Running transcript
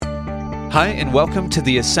Hi, and welcome to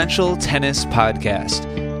the Essential Tennis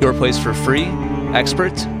Podcast, your place for free,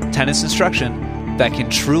 expert tennis instruction that can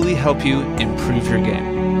truly help you improve your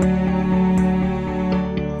game.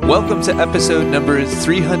 Welcome to episode number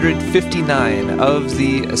 359 of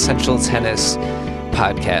the Essential Tennis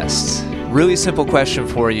Podcast. Really simple question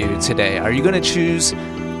for you today. Are you going to choose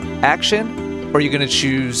action or are you going to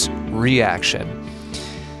choose reaction?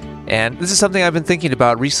 And this is something I've been thinking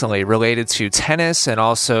about recently related to tennis and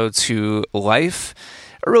also to life,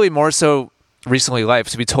 or really more so recently life,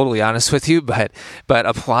 to be totally honest with you, but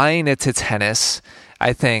applying it to tennis,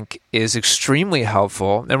 I think, is extremely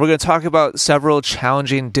helpful. And we're going to talk about several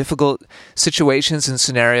challenging, difficult situations and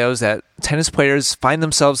scenarios that tennis players find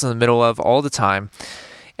themselves in the middle of all the time.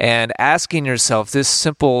 And asking yourself this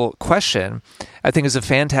simple question, I think, is a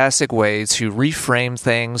fantastic way to reframe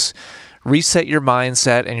things, reset your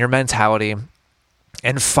mindset and your mentality,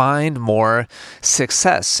 and find more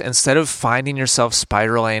success instead of finding yourself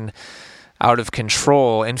spiraling out of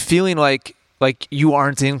control and feeling like you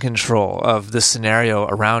aren't in control of the scenario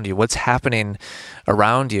around you, what's happening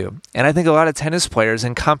around you. And I think a lot of tennis players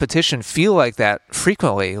in competition feel like that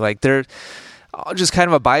frequently, like they're just kind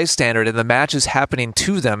of a bystander and the match is happening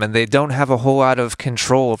to them and they don't have a whole lot of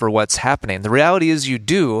control over what's happening. The reality is you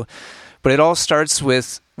do, but it all starts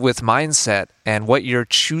with mindset and what you're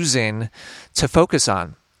choosing to focus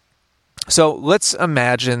on. So let's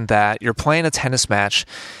imagine that you're playing a tennis match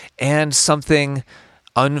and something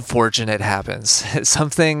unfortunate happens,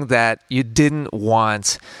 something that you didn't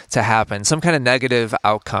want to happen, some kind of negative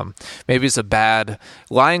outcome. Maybe it's a bad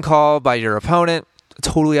line call by your opponent,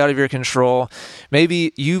 totally out of your control.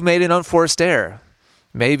 Maybe you made an unforced error.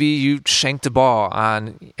 Maybe you shanked a ball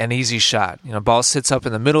on an easy shot. Ball sits up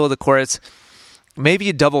in the middle of the court. Maybe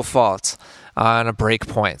you double fault on a break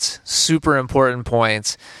point. Super important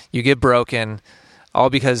point. You get broken, all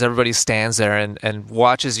because everybody stands there and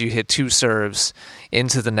watches you hit two serves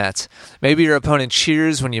into the net. Maybe your opponent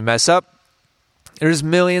cheers when you mess up. There's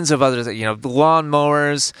millions of others,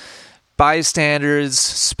 lawnmowers, bystanders,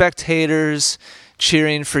 spectators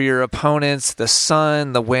cheering for your opponents, the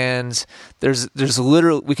sun, the wind. There's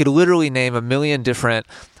literally, we could literally name a million different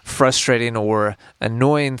frustrating or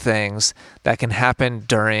annoying things that can happen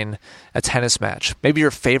during a tennis match. Maybe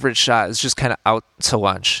your favorite shot is just kind of out to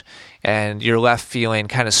lunch and you're left feeling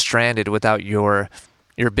kind of stranded without your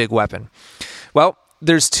big weapon. Well,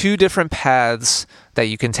 there's two different paths that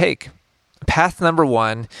you can take. Path number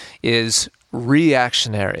one is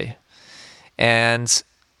reactionary. And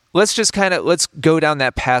let's go down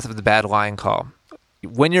that path of the bad line call.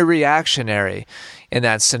 When you're reactionary in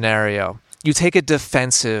that scenario, you take a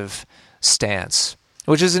defensive stance,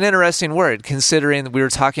 which is an interesting word considering that we were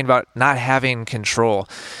talking about not having control.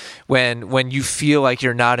 When you feel like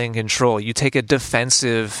you're not in control, you take a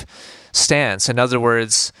defensive stance. In other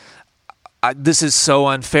words, this is so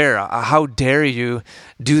unfair. How dare you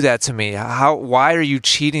do that to me? Why are you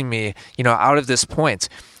cheating me, out of this point?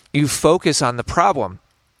 You focus on the problem.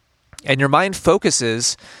 And your mind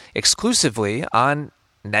focuses exclusively on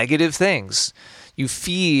negative things. You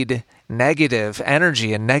feed negative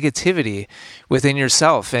energy and negativity within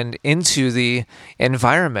yourself and into the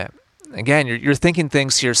environment. Again, you're thinking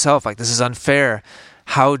things to yourself like, this is unfair.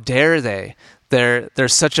 How dare they? They're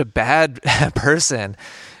such a bad person.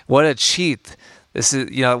 What a cheat. This is,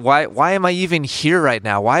 why am I even here right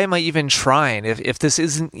now? Why am I even trying if this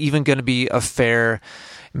isn't even going to be a fair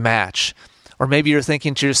match? Or maybe you're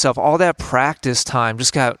thinking to yourself, all that practice time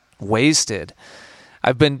just got wasted.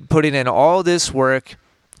 I've been putting in all this work,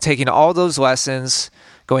 taking all those lessons,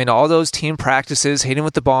 going to all those team practices, hitting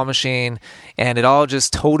with the ball machine, and it all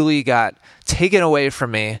just totally got taken away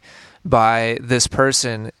from me by this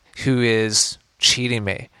person who is cheating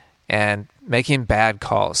me and making bad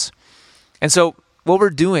calls. And so what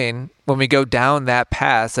we're doing when we go down that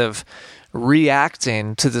path of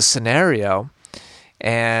reacting to the scenario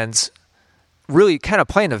and really kind of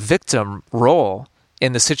playing a victim role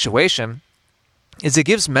in the situation is it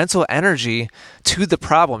gives mental energy to the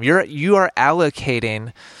problem. You are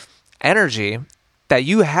allocating energy that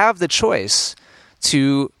you have the choice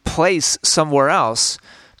to place somewhere else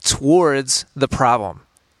towards the problem.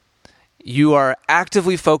 You are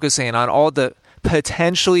actively focusing on all the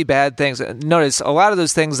potentially bad things. Notice a lot of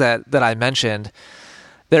those things that I mentioned,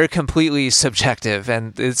 they're completely subjective,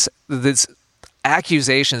 and it's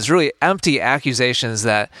accusations, really empty accusations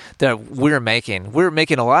that we're making. We're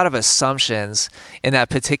making a lot of assumptions in that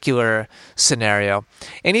particular scenario.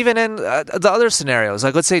 And even in the other scenarios,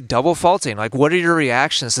 like let's say double faulting, like what are your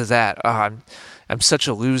reactions to that? Oh, I'm such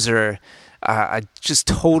a loser. I just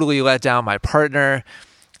totally let down my partner.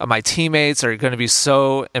 My teammates are going to be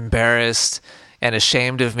so embarrassed and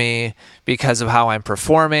ashamed of me because of how I'm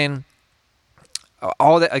performing.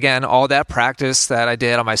 All that practice that I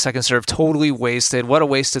did on my second serve, totally wasted. What a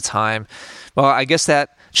waste of time. Well, I guess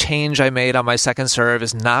that change I made on my second serve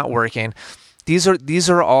is not working. These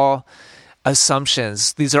are all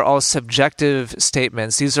assumptions. These are all subjective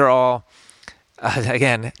statements. These are all,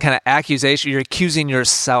 again, kind of accusation. You're accusing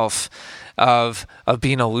yourself of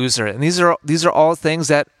being a loser. And these are all things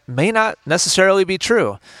that may not necessarily be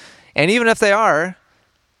true. And even if they are,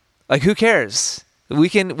 like, who cares? We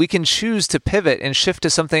can choose to pivot and shift to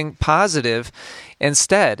something positive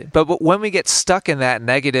instead. But when we get stuck in that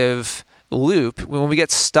negative loop, when we get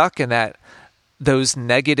stuck in those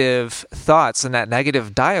negative thoughts and that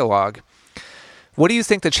negative dialogue, what do you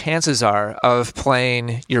think the chances are of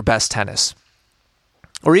playing your best tennis?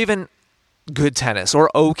 Or even good tennis or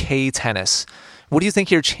okay tennis? What do you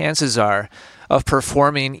think your chances are of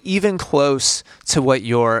performing even close to what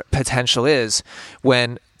your potential is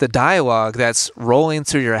when the dialogue that's rolling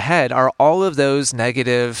through your head are all of those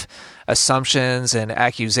negative assumptions and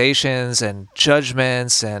accusations and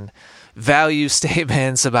judgments and value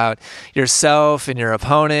statements about yourself and your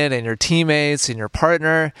opponent and your teammates and your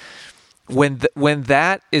partner? When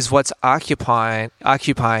that is what's occupying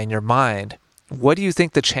your mind, what do you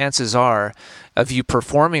think the chances are of you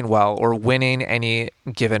performing well or winning any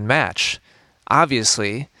given match?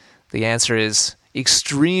 Obviously, the answer is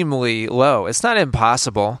extremely low. It's not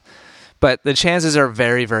impossible, but the chances are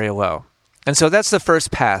very, very low. And so that's the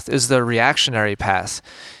first path, is the reactionary path.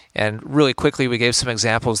 And really quickly, we gave some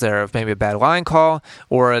examples there of maybe a bad line call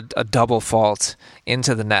or a double fault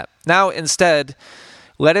into the net. Now, instead,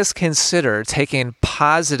 let us consider taking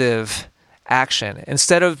positive action.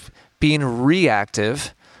 Instead of being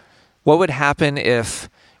reactive, what would happen if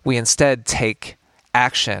we instead take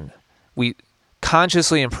action? We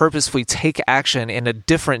consciously and purposefully take action in a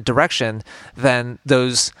different direction than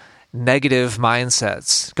those negative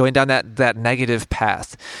mindsets, going down that negative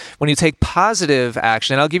path. When you take positive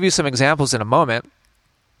action, and I'll give you some examples in a moment,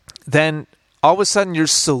 then all of a sudden you're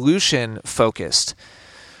solution focused.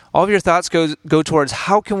 All of your thoughts go towards,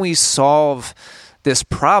 how can we solve this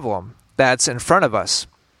problem that's in front of us?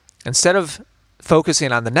 Instead of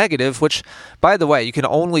focusing on the negative, which, by the way, you can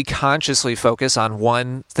only consciously focus on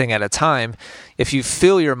one thing at a time. If you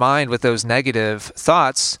fill your mind with those negative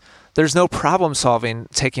thoughts, there's no problem solving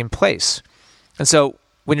taking place. And so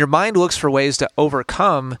when your mind looks for ways to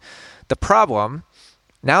overcome the problem,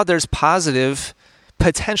 now there's positive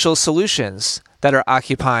potential solutions that are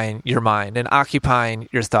occupying your mind and occupying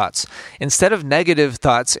your thoughts. Instead of negative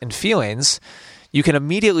thoughts and feelings, you can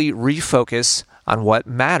immediately refocus on what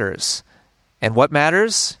matters. And what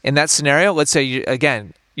matters in that scenario, let's say,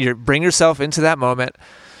 you bring yourself into that moment.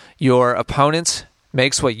 Your opponent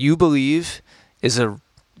makes what you believe is a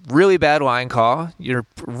really bad line call. You're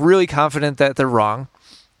really confident that they're wrong.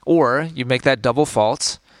 Or you make that double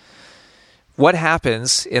fault. What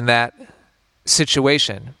happens in that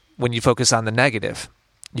situation when you focus on the negative?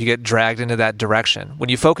 You get dragged into that direction. When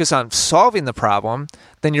you focus on solving the problem,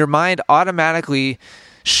 then your mind automatically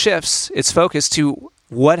shifts its focus to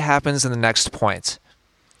what happens in the next point.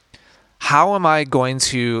 How am I going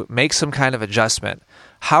to make some kind of adjustment?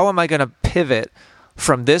 How am I going to pivot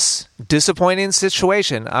from this disappointing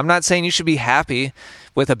situation? I'm not saying you should be happy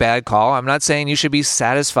with a bad call. I'm not saying you should be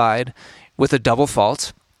satisfied with a double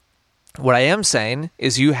fault. What I am saying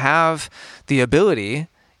is you have the ability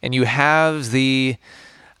and you have the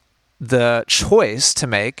choice to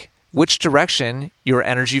make which direction your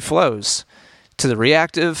energy flows, to the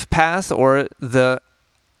reactive path or the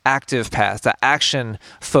active path, the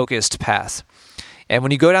action-focused path. And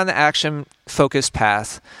when you go down the action-focused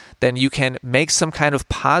path, then you can make some kind of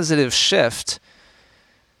positive shift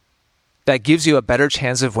that gives you a better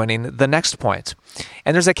chance of winning the next point.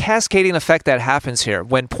 And there's a cascading effect that happens here.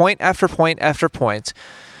 When point after point after point,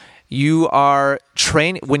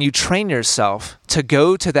 when you train yourself to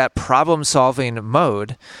go to that problem-solving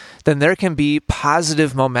mode, then there can be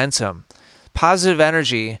positive momentum. Positive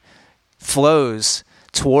energy flows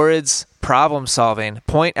towards problem solving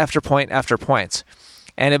point after point after point.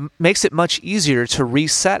 And it makes it much easier to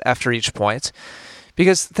reset after each point,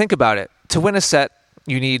 because think about it. To win a set,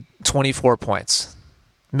 you need 24 points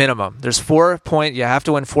minimum. There's 4 points. You have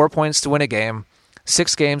to win 4 points to win a game,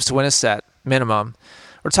 6 games to win a set minimum.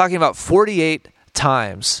 We're talking about 48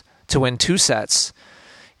 times to win 2 sets.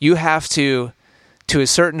 You have to a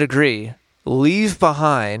certain degree, leave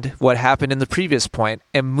behind what happened in the previous point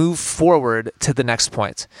and move forward to the next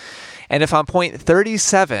point. And if on point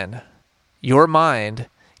 37, your mind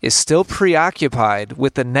is still preoccupied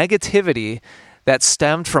with the negativity that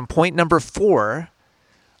stemmed from point number 4,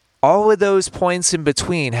 all of those points in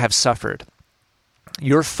between have suffered.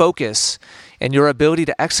 Your focus and your ability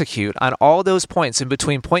to execute on all those points in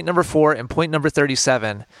between point number 4 and point number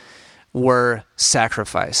 37 were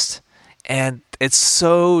sacrificed. And it's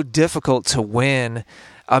so difficult to win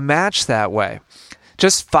a match that way.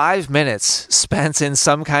 Just 5 minutes spent in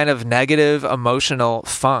some kind of negative emotional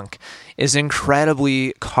funk is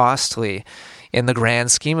incredibly costly in the grand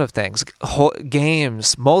scheme of things.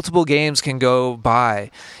 Multiple games can go by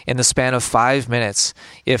in the span of 5 minutes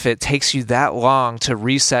if it takes you that long to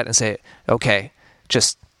reset and say, okay,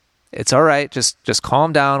 it's all right, just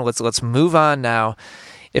calm down, let's move on now.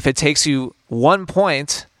 If it takes you 1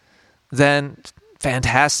 point, then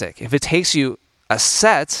fantastic. If it takes you a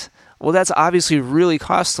set, well, that's obviously really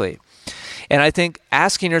costly. And I think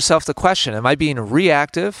asking yourself the question, am I being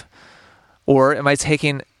reactive or am I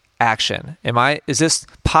taking action? Is this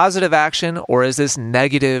positive action or is this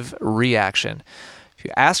negative reaction? If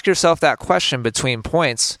you ask yourself that question between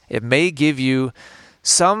points, it may give you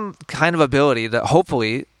some kind of ability to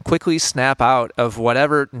hopefully quickly snap out of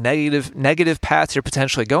whatever negative path you're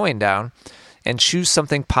potentially going down and choose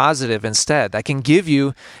something positive instead that can give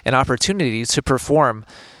you an opportunity to perform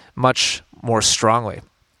much more strongly.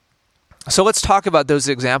 So let's talk about those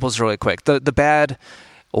examples really quick. The bad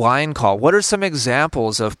line call. What are some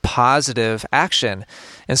examples of positive action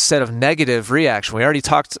instead of negative reaction? We already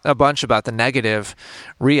talked a bunch about the negative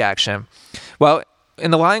reaction. Well,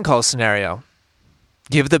 in the line call scenario,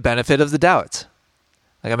 give the benefit of the doubt.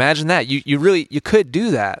 Like imagine that. You could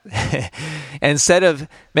do that. Instead of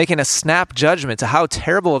making a snap judgment to how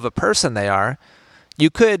terrible of a person they are,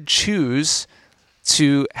 you could choose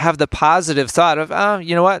to have the positive thought of,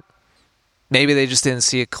 you know what? Maybe they just didn't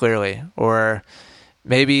see it clearly, or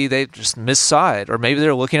maybe they just missaw it, or maybe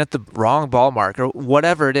they're looking at the wrong ball mark, or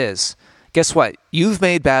whatever it is. Guess what? You've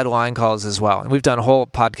made bad line calls as well. And we've done whole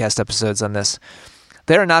podcast episodes on this.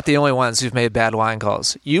 They're not the only ones who've made bad line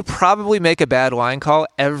calls. You probably make a bad line call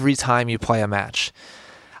every time you play a match.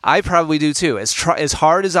 I probably do too. As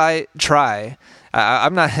hard as I try,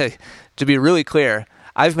 I'm not, to be really clear,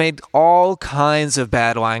 I've made all kinds of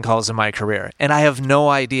bad line calls in my career, and I have no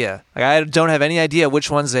idea. I don't have any idea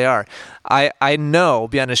which ones they are. I know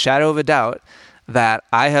beyond a shadow of a doubt that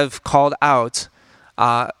I have called out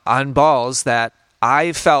on balls that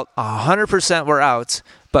I felt 100% were out,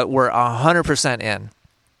 but were 100% in.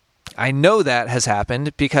 I know that has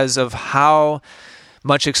happened because of how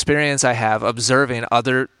much experience I have observing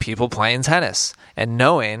other people playing tennis and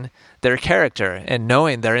knowing their character and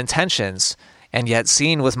knowing their intentions, and yet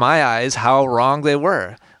seeing with my eyes how wrong they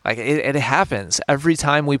were. Like it happens every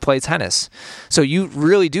time we play tennis. So you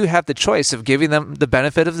really do have the choice of giving them the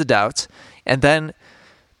benefit of the doubt and then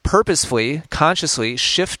purposefully, consciously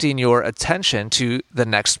shifting your attention to the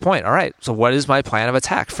next point. All right, so what is my plan of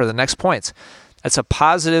attack for the next point? That's a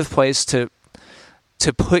positive place to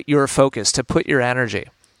put your focus, to put your energy.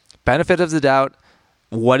 Benefit of the doubt,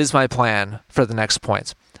 what is my plan for the next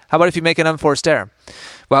point? How about if you make an unforced error?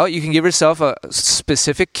 Well, you can give yourself a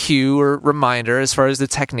specific cue or reminder as far as the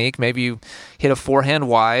technique. Maybe you hit a forehand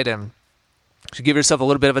wide and you give yourself a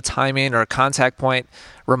little bit of a timing or a contact point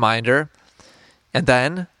reminder, and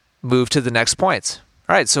then move to the next point.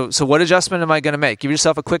 All right, so what adjustment am I going to make? Give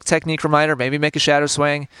yourself a quick technique reminder, maybe make a shadow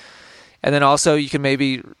swing, and then also you can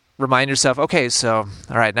maybe remind yourself, okay, so,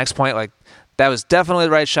 all right, next point, like that was definitely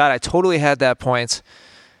the right shot. I totally had that point.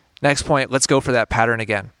 Next point, let's go for that pattern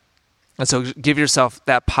again. And so give yourself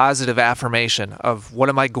that positive affirmation of what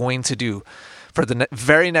am I going to do for the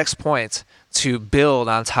very next point to build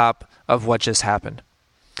on top of what just happened.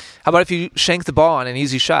 How about if you shank the ball on an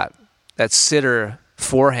easy shot, that sitter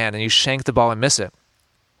forehand, and you shank the ball and miss it?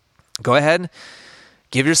 Go ahead,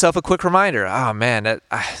 give yourself a quick reminder. Oh man,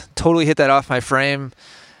 I totally hit that off my frame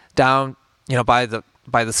down, by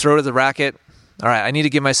the throat of the racket. All right, I need to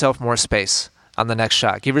give myself more space on the next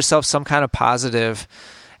shot. Give yourself some kind of positive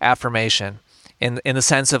affirmation in the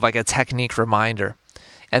sense of like a technique reminder.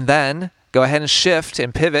 And then go ahead and shift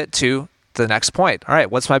and pivot to the next point. All right,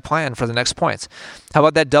 what's my plan for the next point? How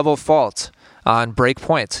about that double fault on break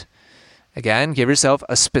point? Again, give yourself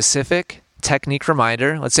a specific technique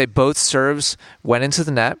reminder. Let's say both serves went into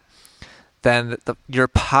the net. Then your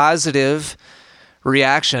positive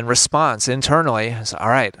response internally is, all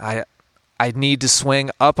right, I need to swing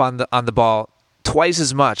up on the ball twice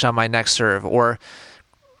as much on my next serve, or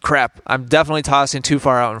crap, I'm definitely tossing too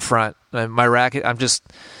far out in front. My racket, I'm just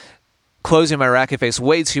closing my racket face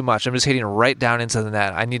way too much. I'm just hitting right down into the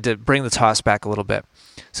net. I need to bring the toss back a little bit.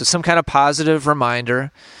 So some kind of positive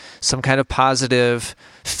reminder, some kind of positive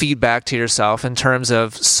feedback to yourself in terms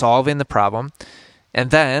of solving the problem,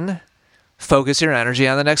 and then focus your energy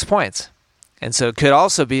on the next point. And so it could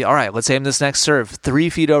also be, all right, let's aim this next serve 3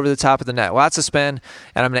 feet over the top of the net. Lots of spin,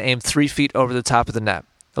 and I'm going to aim 3 feet over the top of the net.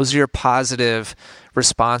 Those are your positive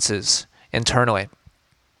responses internally.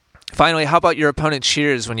 Finally, how about your opponent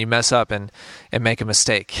cheers when you mess up and make a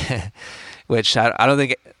mistake? Which I don't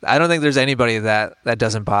think there's anybody that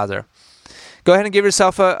doesn't bother. Go ahead and give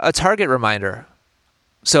yourself a target reminder.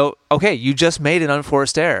 So, okay, you just made an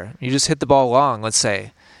unforced error. You just hit the ball long, let's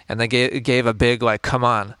say, and they gave a big, like, come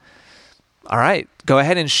on. All right, go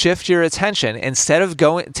ahead and shift your attention. Instead of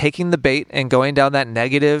taking the bait and going down that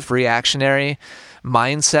negative reactionary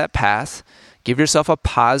mindset path, give yourself a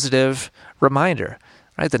positive reminder.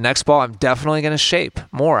 Right, the next ball I'm definitely going to shape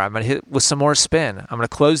more. I'm going to hit with some more spin. I'm going to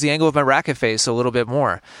close the angle of my racket face a little bit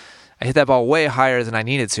more. I hit that ball way higher than I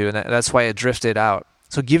needed to, and that's why it drifted out.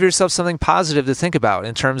 So give yourself something positive to think about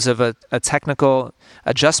in terms of a technical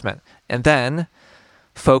adjustment. And then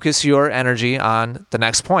focus your energy on the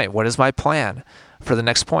next point. What is my plan for the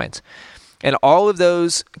next point? In all of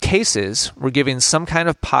those cases, we're giving some kind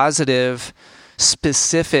of positive,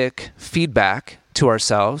 specific feedback to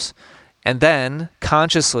ourselves, and then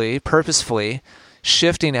consciously, purposefully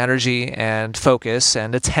shifting energy and focus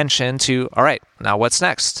and attention to, all right, now what's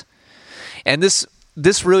next? And this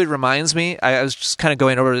really reminds me, I was just kind of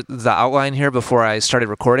going over the outline here before I started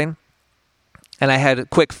recording, and I had a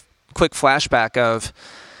quick flashback of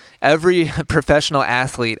every professional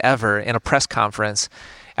athlete ever in a press conference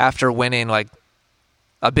after winning like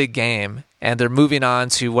a big game, and they're moving on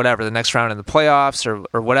to whatever, the next round in the playoffs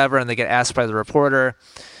or whatever, and they get asked by the reporter,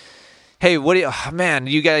 hey, man,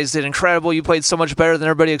 you guys did incredible. You played so much better than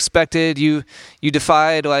everybody expected. You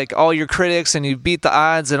defied like all your critics and you beat the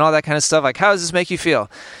odds and all that kind of stuff. Like, how does this make you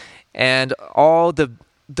feel? And all the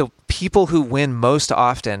people who win most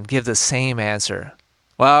often give the same answer.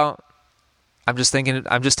 Well, I'm just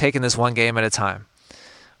taking this one game at a time.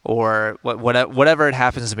 Or whatever it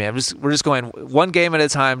happens to be. We're just going one game at a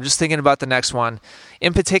time, just thinking about the next one.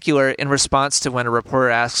 In particular, in response to when a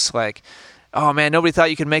reporter asks like, oh man, nobody thought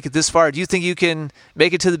you could make it this far. Do you think you can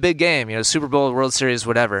make it to the big game? Super Bowl, World Series,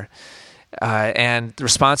 whatever. And the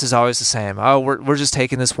response is always the same. Oh, we're just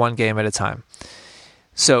taking this one game at a time.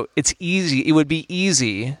 So it's easy. It would be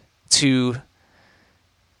easy to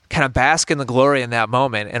kind of bask in the glory in that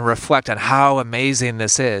moment and reflect on how amazing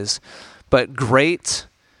this is. But great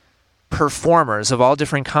performers of all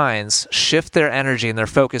different kinds shift their energy and their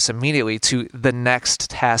focus immediately to the next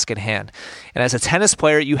task at hand. And as a tennis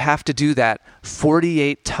player, you have to do that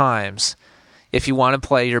 48 times if you want to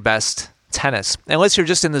play your best tennis. Unless you're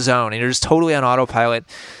just in the zone and you're just totally on autopilot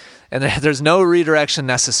and there's no redirection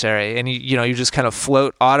necessary and you just kind of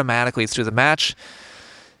float automatically through the match.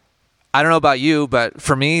 I don't know about you, but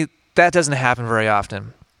for me, that doesn't happen very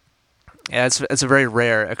often. It's a very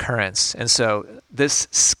rare occurrence. And so this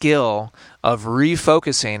skill of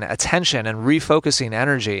refocusing attention and refocusing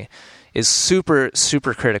energy is super,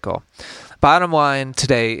 super critical. Bottom line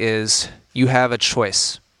today is you have a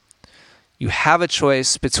choice. You have a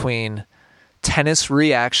choice between tennis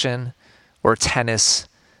reaction or tennis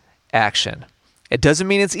action. It doesn't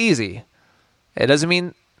mean it's easy. It doesn't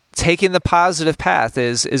mean taking the positive path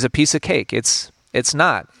is a piece of cake. It's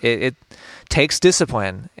not. It takes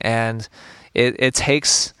discipline and it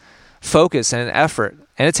takes focus and effort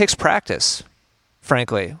and it takes practice,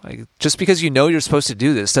 frankly. Like, just because you know you're supposed to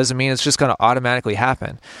do this doesn't mean it's just going to automatically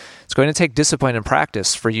happen. It's going to take discipline and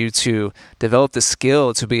practice for you to develop the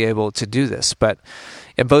skill to be able to do this. But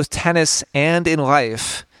in both tennis and in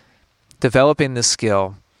life, developing this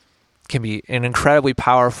skill can be an incredibly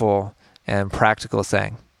powerful and practical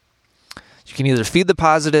thing. You can either feed the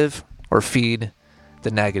positive or feed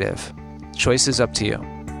the negative. Choice is up to you.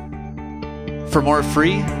 For more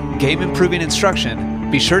free, game-improving instruction,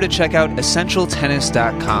 be sure to check out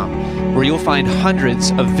EssentialTennis.com, where you'll find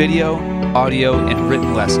hundreds of video, audio, and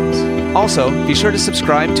written lessons. Also, be sure to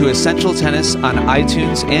subscribe to Essential Tennis on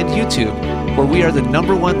iTunes and YouTube, where we are the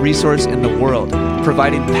 #1 resource in the world,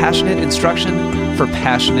 providing passionate instruction for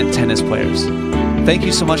passionate tennis players. Thank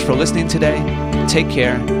you so much for listening today. Take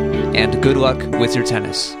care, and good luck with your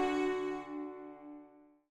tennis.